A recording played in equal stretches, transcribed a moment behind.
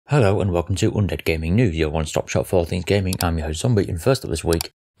Hello and welcome to Undead Gaming News, your one-stop shop for all things gaming. I'm your host Zombie, and first up this week,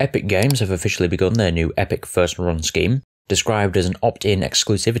 Epic Games have officially begun their new Epic First Run scheme, described as an opt-in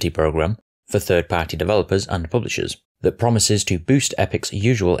exclusivity program for third-party developers and publishers, that promises to boost Epic's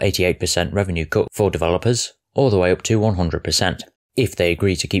usual 88% revenue cut for developers all the way up to 100%, if they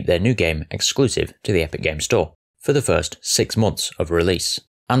agree to keep their new game exclusive to the Epic Games Store for the first 6 months of release.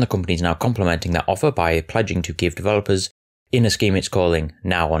 And the company is now complementing that offer by pledging to give developers, in a scheme it's calling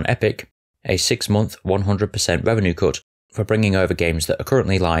Now on Epic, a 6-month 100% revenue cut for bringing over games that are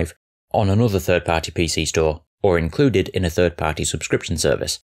currently live on another third-party PC store or included in a third-party subscription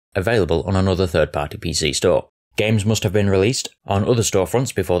service, available on another third-party PC store. Games must have been released on other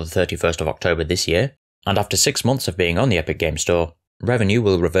storefronts before the 31st of October this year, and after 6 months of being on the Epic Games Store, revenue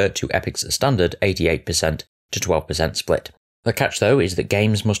will revert to Epic's standard 88% to 12% split. The catch though is that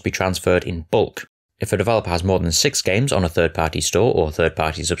games must be transferred in bulk. If a developer has more than 6 games on a third-party store or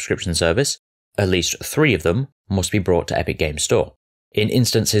third-party subscription service, at least 3 of them must be brought to Epic Games Store. In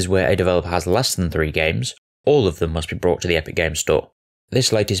instances where a developer has less than 3 games, all of them must be brought to the Epic Games Store.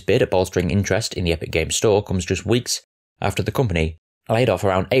 This latest bid at bolstering interest in the Epic Games Store comes just weeks after the company laid off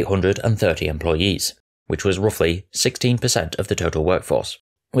around 830 employees, which was roughly 16% of the total workforce,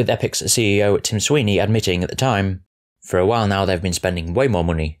 with Epic's CEO Tim Sweeney admitting at the time, for a while now they've been spending way more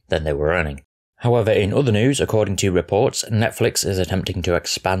money than they were earning. However, in other news, according to reports, Netflix is attempting to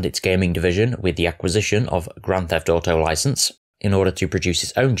expand its gaming division with the acquisition of Grand Theft Auto license in order to produce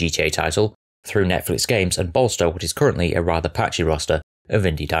its own GTA title through Netflix games and bolster what is currently a rather patchy roster of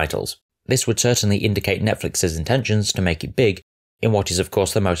indie titles. This would certainly indicate Netflix's intentions to make it big in what is of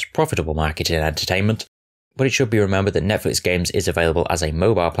course the most profitable market in entertainment, but it should be remembered that Netflix Games is available as a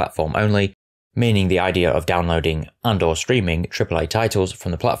mobile platform only, meaning the idea of downloading and or streaming AAA titles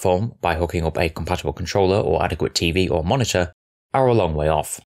from the platform by hooking up a compatible controller or adequate TV or monitor are a long way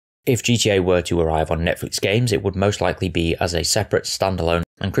off. If GTA were to arrive on Netflix Games, it would most likely be as a separate standalone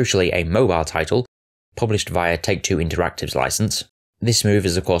and crucially a mobile title published via Take-Two Interactive's license. This move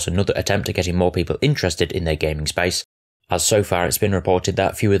is of course another attempt at getting more people interested in their gaming space, as so far it's been reported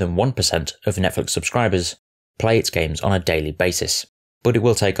that fewer than 1% of Netflix subscribers play its games on a daily basis. But it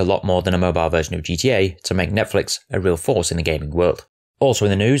will take a lot more than a mobile version of GTA to make Netflix a real force in the gaming world. Also in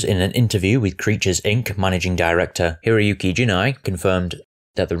the news, in an interview with Creatures Inc. managing director Hiroyuki Jinai confirmed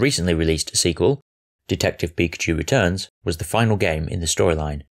that the recently released sequel, Detective Pikachu Returns, was the final game in the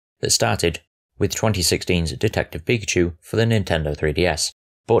storyline that started with 2016's Detective Pikachu for the Nintendo 3DS.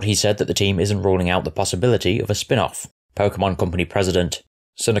 But he said that the team isn't ruling out the possibility of a spin-off. Pokemon Company president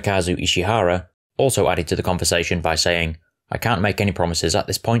Tsunekazu Ishihara also added to the conversation by saying, "I can't make any promises at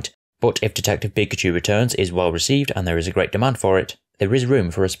this point, but if Detective Pikachu Returns is well received and there is a great demand for it, there is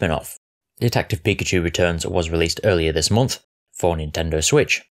room for a spin-off." Detective Pikachu Returns was released earlier this month for Nintendo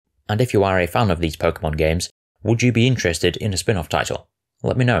Switch, and if you are a fan of these Pokemon games, would you be interested in a spin-off title?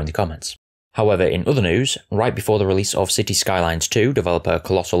 Let me know in the comments. However, in other news, right before the release of City Skylines II, developer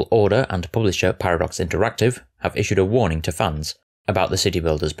Colossal Order and publisher Paradox Interactive have issued a warning to fans about the city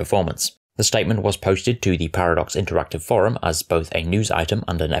builder's performance. The statement was posted to the Paradox Interactive forum as both a news item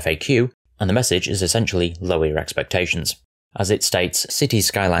and an FAQ, and the message is essentially lower your expectations. As it states, Cities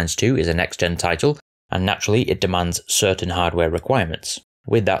Skylines II is a next-gen title, and naturally it demands certain hardware requirements.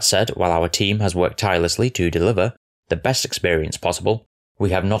 With that said, while our team has worked tirelessly to deliver the best experience possible,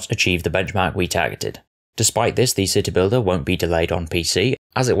 we have not achieved the benchmark we targeted. Despite this, the city builder won't be delayed on PC,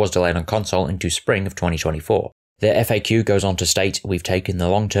 as it was delayed on console into spring of 2024. The FAQ goes on to state, "We've taken the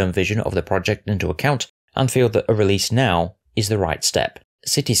long-term vision of the project into account and feel that a release now is the right step.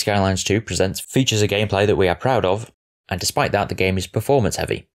 City Skylines 2 presents features of gameplay that we are proud of, and despite that the game is performance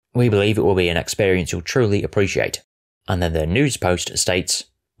heavy. We believe it will be an experience you'll truly appreciate." And then the news post states,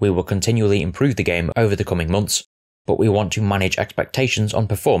 "We will continually improve the game over the coming months, but we want to manage expectations on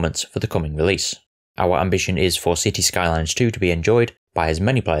performance for the coming release. Our ambition is for City Skylines 2 to be enjoyed by as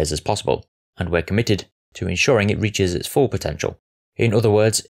many players as possible, and we're committed to ensuring it reaches its full potential." In other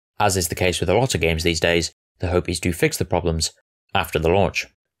words, as is the case with a lot of games these days, the hope is to fix the problems after the launch.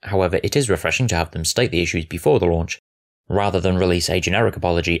 However, it is refreshing to have them state the issues before the launch, rather than release a generic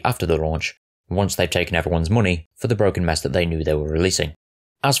apology after the launch, once they've taken everyone's money for the broken mess that they knew they were releasing.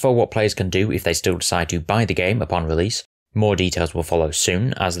 As for what players can do if they still decide to buy the game upon release, more details will follow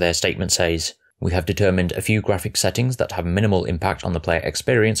soon, as their statement says, "We have determined a few graphic settings that have minimal impact on the player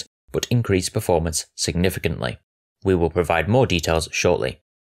experience, but increase performance significantly. We will provide more details shortly."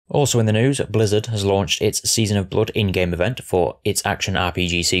 Also in the news, Blizzard has launched its Season of Blood in-game event for its action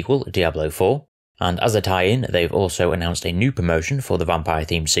RPG sequel, Diablo 4, and as a tie-in, they've also announced a new promotion for the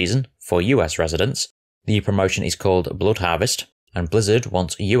vampire-themed season for US residents. The promotion is called Blood Harvest. and Blizzard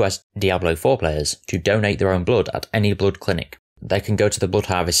wants US Diablo 4 players to donate their own blood at any blood clinic. They can go to the Blood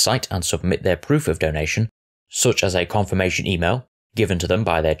Harvest site and submit their proof of donation, such as a confirmation email given to them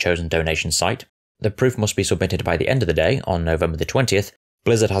by their chosen donation site. The proof must be submitted by the end of the day on November the 20th.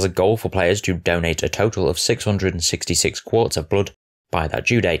 Blizzard has a goal for players to donate a total of 666 quarts of blood by that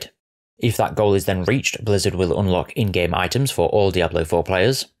due date. If that goal is then reached, Blizzard will unlock in-game items for all Diablo 4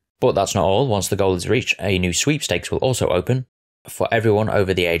 players. But that's not all. Once the goal is reached, a new sweepstakes will also open for everyone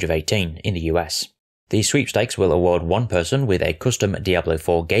over the age of 18 in the US. The sweepstakes will award one person with a custom Diablo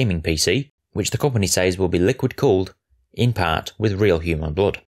 4 gaming PC, which the company says will be liquid-cooled, in part with real human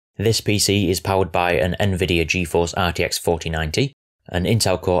blood. This PC is powered by an NVIDIA GeForce RTX 4090, an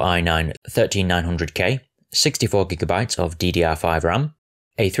Intel Core i9 13900K, 64GB of DDR5 RAM,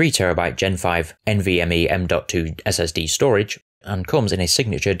 a 3TB Gen 5 NVMe M.2 SSD storage, and comes in a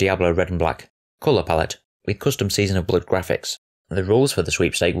signature Diablo red and black colour palette with custom Season of Blood graphics. The rules for the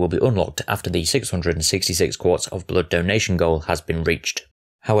sweepstake will be unlocked after the 666 quarts of blood donation goal has been reached.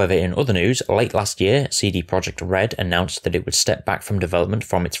 However, in other news, late last year, CD Projekt Red announced that it would step back from development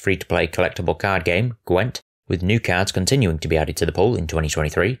from its free-to-play collectible card game, Gwent, with new cards continuing to be added to the pool in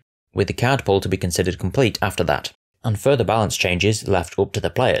 2023, with the card pool to be considered complete after that, and further balance changes left up to the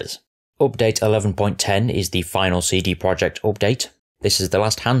players. Update 11.10 is the final CD Projekt update. This is the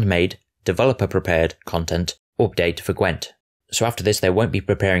last handmade, developer-prepared content update for Gwent. So after this, they won't be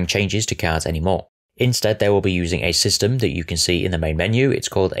preparing changes to cards anymore. Instead, they will be using a system that you can see in the main menu. It's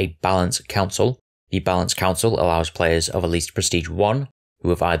called a Balance Council. The Balance Council allows players of at least Prestige 1, who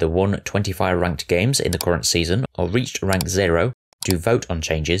have either won 25 ranked games in the current season or reached rank 0, to vote on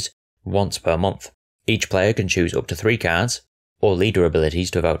changes once per month. Each player can choose up to 3 cards, or leader abilities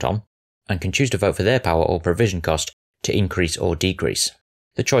to vote on, and can choose to vote for their power or provision cost to increase or decrease.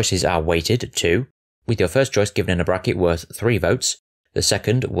 The choices are weighted to, with your first choice given in a bracket worth 3 votes, the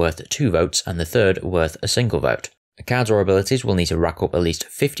second worth 2 votes, and the third worth a single vote. Cards or abilities will need to rack up at least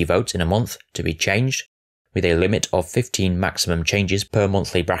 50 votes in a month to be changed, with a limit of 15 maximum changes per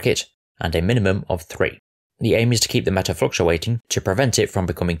monthly bracket, and a minimum of 3. The aim is to keep the meta fluctuating to prevent it from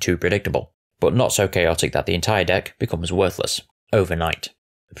becoming too predictable, but not so chaotic that the entire deck becomes worthless overnight.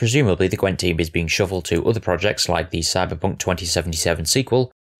 Presumably the Gwent team is being shuffled to other projects like the Cyberpunk 2077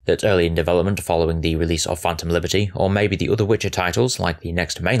 sequel, that's early in development following the release of Phantom Liberty, or maybe the other Witcher titles like the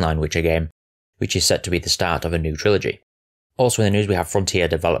next mainline Witcher game, which is set to be the start of a new trilogy. Also in the news we have Frontier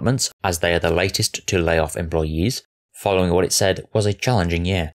Developments, as they are the latest to lay off employees, following what it said was a challenging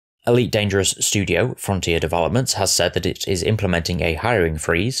year. Elite Dangerous studio, Frontier Developments, has said that it is implementing a hiring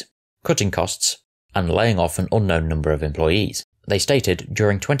freeze, cutting costs, and laying off an unknown number of employees. They stated,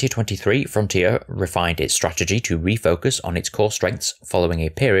 during 2023, Frontier refined its strategy to refocus on its core strengths following a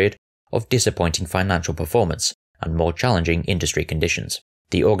period of disappointing financial performance and more challenging industry conditions.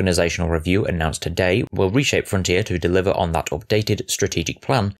 The organizational review announced today will reshape Frontier to deliver on that updated strategic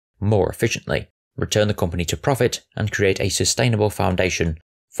plan more efficiently, return the company to profit, and create a sustainable foundation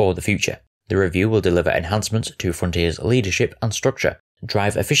for the future. The review will deliver enhancements to Frontier's leadership and structure,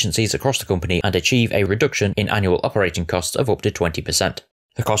 drive efficiencies across the company, and achieve a reduction in annual operating costs of up to 20%.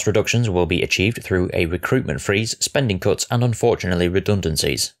 The cost reductions will be achieved through a recruitment freeze, spending cuts, and unfortunately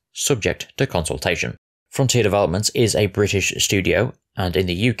redundancies, subject to consultation. Frontier Developments is a British studio, and in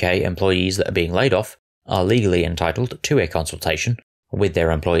the UK, employees that are being laid off are legally entitled to a consultation with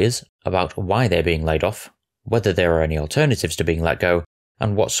their employers about why they're being laid off, whether there are any alternatives to being let go,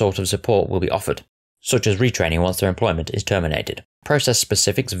 and what sort of support will be offered, such as retraining once their employment is terminated. Process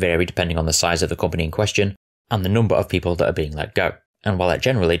specifics vary depending on the size of the company in question and the number of people that are being let go, and while it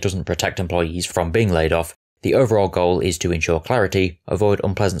generally doesn't protect employees from being laid off, the overall goal is to ensure clarity, avoid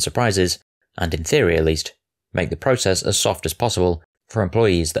unpleasant surprises, and in theory at least, make the process as soft as possible for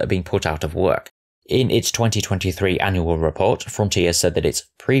employees that are being put out of work. In its 2023 annual report, Frontier said that its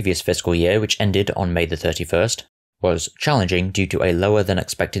previous fiscal year, which ended on May the 31st, was challenging due to a lower than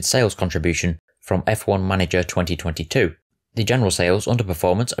expected sales contribution from F1 Manager 2022, the general sales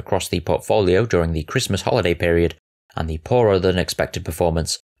underperformance across the portfolio during the Christmas holiday period, and the poorer than expected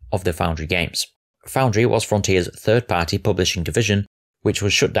performance of the Foundry games. Foundry was Frontier's third-party publishing division, which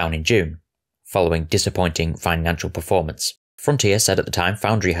was shut down in June, following disappointing financial performance. Frontier said at the time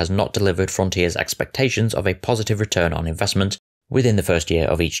Foundry has not delivered Frontier's expectations of a positive return on investment within the first year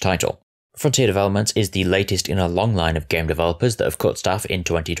of each title. Frontier Developments is the latest in a long line of game developers that have cut staff in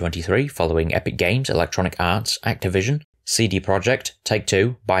 2023 following Epic Games, Electronic Arts, Activision, CD Projekt,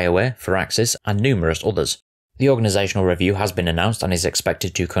 Take-Two, BioWare, Firaxis, and numerous others. The organisational review has been announced and is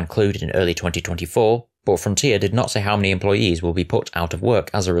expected to conclude in early 2024, but Frontier did not say how many employees will be put out of work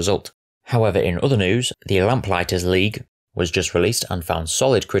as a result. However, in other news, the Lamplighters League was just released and found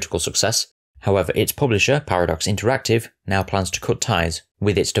solid critical success. However, its publisher, Paradox Interactive, now plans to cut ties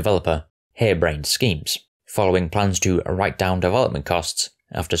with its developer, Harebrained Schemes, following plans to write down development costs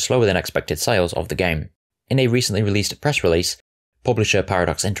after slower than expected sales of the game. In a recently released press release, publisher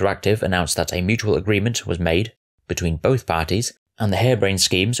Paradox Interactive announced that a mutual agreement was made between both parties, and the Harebrained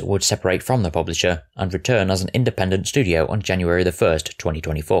Schemes would separate from the publisher and return as an independent studio on January 1st,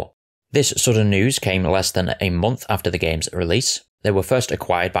 2024. This sudden news came less than a month after the game's release. They were first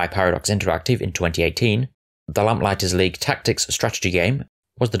acquired by Paradox Interactive in 2018. The Lamplighters League tactics strategy game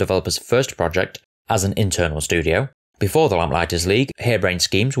was the developer's first project as an internal studio. Before the Lamplighters League, Harebrained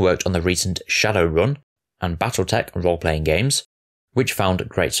Schemes worked on the recent Shadowrun and Battletech role-playing games, which found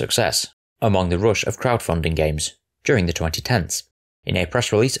great success among the rush of crowdfunding games during the 2010s. In a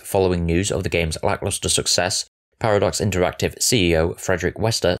press release following news of the game's lackluster success, Paradox Interactive CEO Frederick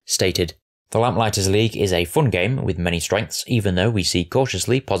Wester stated, "The Lamplighters League is a fun game with many strengths, even though we see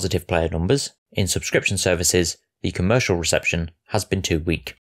cautiously positive player numbers. In subscription services, the commercial reception has been too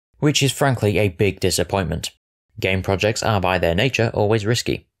weak." Which is frankly a big disappointment. Game projects are by their nature always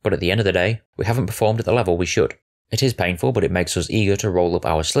risky, but at the end of the day, we haven't performed at the level we should. It is painful, but it makes us eager to roll up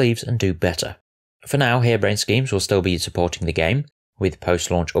our sleeves and do better. For now, Harebrained Schemes will still be supporting the game, with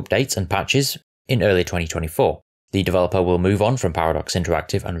post-launch updates and patches in early 2024. The developer will move on from Paradox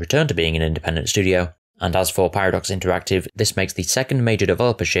Interactive and return to being an independent studio, and as for Paradox Interactive, this makes the second major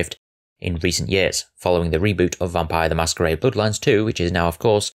developer shift in recent years, following the reboot of Vampire the Masquerade Bloodlines 2, which is now, of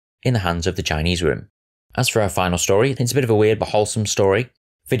course, in the hands of the Chinese room. As for our final story, it's a bit of a weird but wholesome story.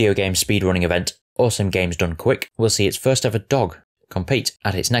 Video game speedrunning event Awesome Games Done Quick will see its first ever dog compete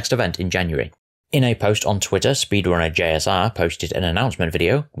at its next event in January. In a post on Twitter, speedrunner JSR posted an announcement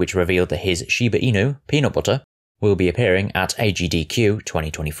video which revealed that his Shiba Inu, Peanut Butter, will be appearing at AGDQ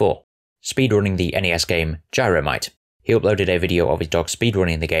 2024, speedrunning the NES game Gyromite. He uploaded a video of his dog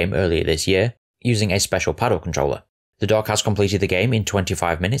speedrunning the game earlier this year, using a special paddle controller. The dog has completed the game in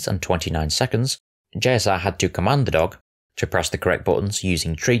 25 minutes and 29 seconds. JSR had to command the dog to press the correct buttons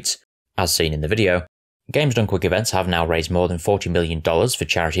using treats, as seen in the video. Games Done Quick events have now raised more than $40 million for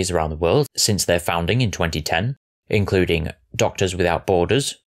charities around the world since their founding in 2010, including Doctors Without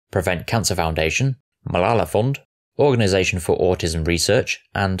Borders, Prevent Cancer Foundation, Malala Fund, Organisation for Autism Research,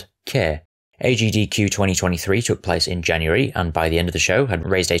 and CARE. AGDQ 2023 took place in January and by the end of the show had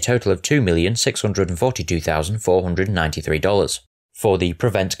raised a total of $2,642,493 for the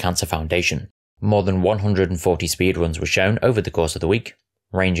Prevent Cancer Foundation. More than 140 speedruns were shown over the course of the week,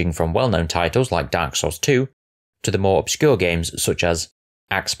 ranging from well-known titles like Dark Souls 2 to the more obscure games such as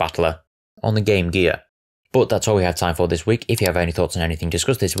Axe Battler on the Game Gear. But that's all we have time for this week. If you have any thoughts on anything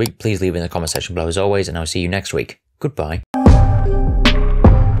discussed this week, please leave it in the comment section below as always, and I'll see you next week. Goodbye.